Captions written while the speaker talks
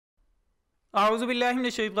आऊज़ुबिल्लाहि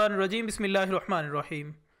मिनश्शैतानिर्रजीम बिस्मिल्लाहिर्रहमानिर्रहीम।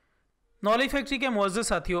 Knowledge factory के मुअज़्ज़ज़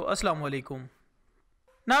साथियों, अस्सलामु अलैकुम।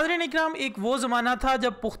 नाज़रीन इकराम, एक वो ज़माना था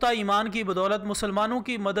जब पुख्ता ईमान की बदौलत मुसलमानों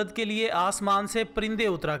की मदद के लिए आसमान से परिंदे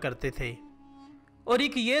उतरा करते थे, और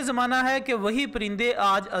एक ये ज़माना है कि वही परिंदे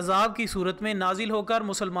आज अजाब की सूरत में नाजिल होकर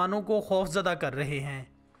मुसलमानों को खौफज़दा कर रहे हैं,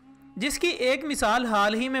 जिसकी एक मिसाल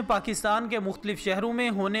हाल ही में पाकिस्तान के मुख्तलिफ शहरों में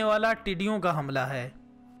होने वाला टिड्डियों का हमला है।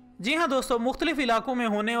 जी हाँ दोस्तों, मुख्तलिफ इलाकों में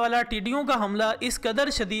होने वाला टिड्डियों का हमला इस कदर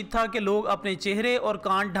शदीद था कि लोग अपने चेहरे और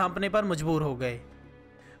कान ढांपने पर मजबूर हो गए।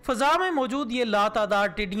 फ़ज़ा में मौजूद ये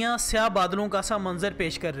लातादाद टिड्डियाँ स्याह बादलों का सा मंजर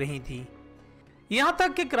पेश कर रही थीं। यहाँ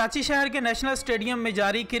तक कि कराची शहर के नेशनल स्टेडियम में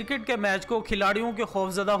जारी क्रिकेट के मैच को खिलाड़ियों के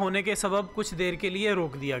खौफजदा होने के सबब कुछ देर के लिए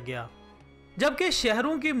रोक दिया गया, जबकि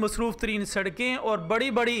शहरों की मसरूफ़ तरीन सड़कें और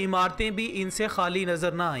बड़ी बड़ी इमारतें भी इनसे खाली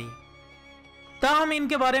नज़र न आईं। ताहम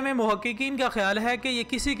इनके बारे में मुहक्किकीन का ख्याल है कि ये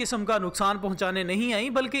किसी किस्म का नुकसान पहुंचाने नहीं आई,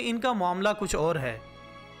 बल्कि इनका मामला कुछ और है।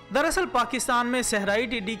 दरअसल पाकिस्तान में सहराई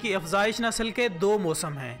टिड्डी की अफजाइश नस्ल के दो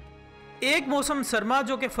मौसम हैं। एक मौसम सरमा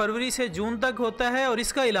जो कि फरवरी से जून तक होता है और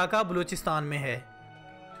इसका इलाका बलूचिस्तान में है,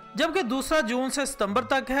 जबकि दूसरा जून से सितंबर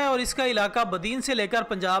तक है और इसका इलाका बदीन से लेकर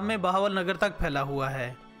पंजाब में बहावल नगर तक फैला हुआ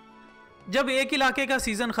है। जब एक इलाके का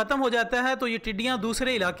सीज़न ख़त्म हो जाता है तो ये टिड्डियाँ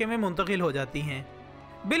दूसरे इलाके में मुंतकिल हो जाती हैं,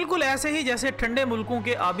 बिल्कुल ऐसे ही जैसे ठंडे मुल्कों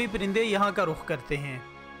के आबी परिंदे यहाँ का रुख करते हैं।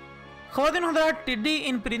 ख़वातीन हज़रात, टिड्डी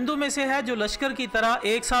इन परिंदों में से है जो लश्कर की तरह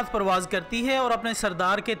एक साथ परवाज़ करती है और अपने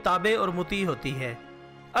सरदार के ताबे और मुती होती है।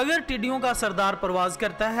 अगर टिड्डियों का सरदार परवाज़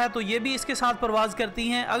करता है तो ये भी इसके साथ परवाज़ करती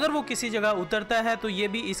हैं, अगर वो किसी जगह उतरता है तो ये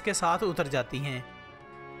भी इसके साथ उतर जाती हैं।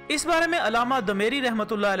 इस बारे में अल्लामा दमेरी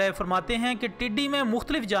रहमतुल्लाह अलैह फरमाते हैं कि टिड्डी में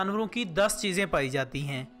मुख्तलिफ जानवरों की 10 चीज़ें पाई जाती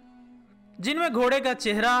हैं, जिनमें घोड़े का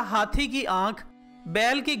चेहरा, हाथी की आँख,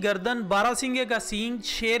 बैल की गर्दन, बारहसिंगे का सींग,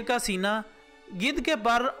 शेर का सीना, गिद्ध के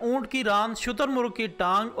पर, ऊंट की रान, शुतुरमुर्ग की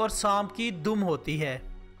टांग और सांप की दुम होती है।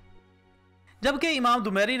 जबकि इमाम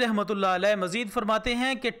दुमेरी रहमतुल्लाह अलैह मजीद फरमाते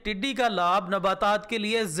हैं कि टिड्डी का लाभ नबातात के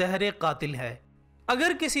लिए जहर कातिल है।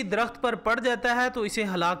 अगर किसी दरख्त पर पड़ जाता है तो इसे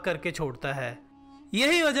हलाक करके छोड़ता है।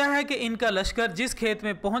 यही वजह है कि इनका लश्कर जिस खेत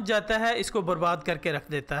में पहुंच जाता है इसको बर्बाद करके रख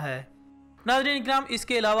देता है। नाज़रीन इकराम,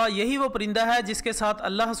 इसके अलावा यही वो परिंदा है जिसके साथ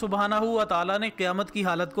अल्लाह सुब्हानहू व तआला ने क़यामत की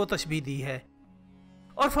हालत को तशबीह दी है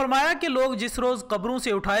और फरमाया कि लोग जिस रोज़ कब्रों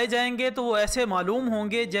से उठाए जाएंगे तो वो ऐसे मालूम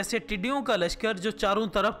होंगे जैसे टिड्डियों का लश्कर जो चारों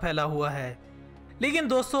तरफ फैला हुआ है। लेकिन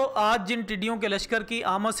दोस्तों, आज जिन टिड्डियों के लश्कर की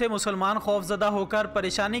आमद से मुसलमान खौफजदा होकर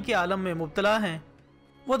परेशानी के आलम में मुब्तला हैं,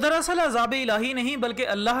 वो दरअसल अज़ाब इलाही नहीं बल्कि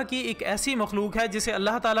अल्लाह की एक ऐसी मखलूक है जिसे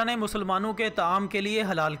अल्लाह ताला ने मुसलमानों के ताम के लिए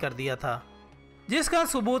हलाल कर दिया था, जिसका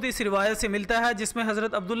सबूत इस रिवायत से मिलता है जिसमें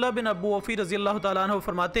हज़रत अब्दुल्ला बिन अबू औफ़ी रज़ियल्लाहु ताला अन्हु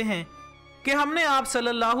फरमाते हैं कि हमने आप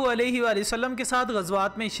सल्लल्लाहु अलैहि वसल्लम के साथ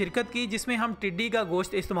ग़ज़वात में शिरकत की जिसमें हम टिड्डी का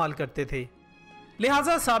गोश्त इस्तेमाल करते थे।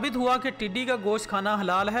 लिहाजा साबित हुआ कि टिड्डी का गोश्त खाना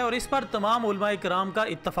हलाल है और इस पर तमाम उलमा इकराम का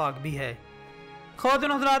इत्तफ़ाक़ भी है।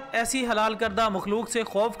 ख़वातीन हज़रात, ऐसी हलाल करदा मखलूक से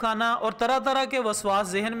खौफ खाना और तरह तरह के वसवास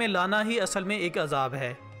ज़हन में लाना ही असल में एक अजाब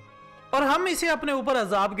है, और हम इसे अपने ऊपर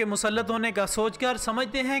अजाब के मुसल्लत होने का सोचकर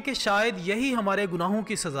समझते हैं कि शायद यही हमारे गुनाहों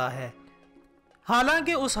की सज़ा है।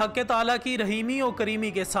 हालांकि उस हक़ ताला की रहीमी और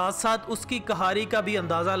करीमी के साथ साथ उसकी कहारी का भी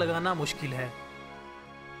अंदाज़ा लगाना मुश्किल है,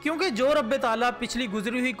 क्योंकि जो रब्बे ताला पिछली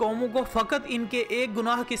गुजरी हुई कौमों को फ़कत इनके एक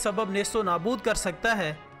गुनाह की सबब नेस्तो नाबूद कर सकता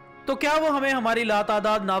है, तो क्या वो हमें हमारी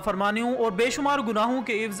लातादाद नाफरमानियों और बेशुमार गुनाहों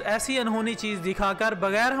के इव्ज़ ऐसी अनहोनी चीज़ दिखाकर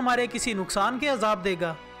बगैर हमारे किसी नुकसान के अजाब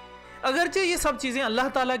देगा? अगरचे ये सब चीज़ें अल्लाह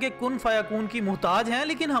ताला के कुन फ़यकून की मुहताज हैं,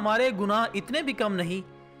 लेकिन हमारे गुनाह इतने भी कम नहीं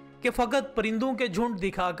कि फ़कत परिंदों के झुंड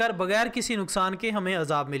दिखाकर बगैर किसी नुकसान के हमें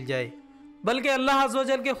अजाब मिल जाए। बल्कि अल्लाह अज़्ज़ व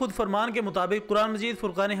जल के खुद फरमान के मुताबिक कुरान मजीद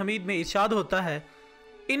फ़ुरक़ान हमीद में इरशाद होता है,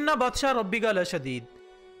 इन्ना बत्शा रब्बिका लशदीद,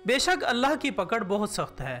 बेशक अल्लाह की पकड़ बहुत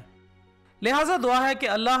सख्त है। लिहाजा दुआ है कि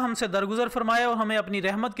अल्लाह हमसे दरगुजर फरमाए और हमें अपनी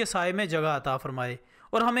रहमत के साए में जगह अता फरमाए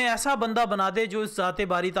और हमें ऐसा बंदा बना दे जो इस ज़ाते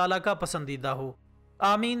बारी ताला का पसंदीदा हो।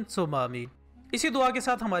 आमीन सुम्मा आमीन। इसी दुआ के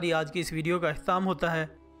साथ हमारी आज की इस वीडियो का इख्तिताम होता है।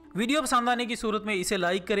 वीडियो पसंद आने की सूरत में इसे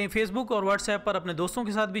लाइक करें, फेसबुक और व्हाट्सएप पर अपने दोस्तों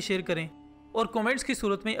के साथ भी शेयर करें और कमेंट्स की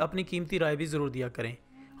सूरत में अपनी कीमती राय भी ज़रूर दिया करें।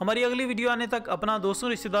 हमारी अगली वीडियो आने तक अपना दोस्तों,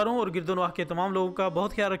 रिश्तेदारों और गिरदोनवाह के तमाम लोगों का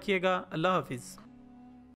बहुत ख्याल रखिएगा। अल्लाह हाफिज़।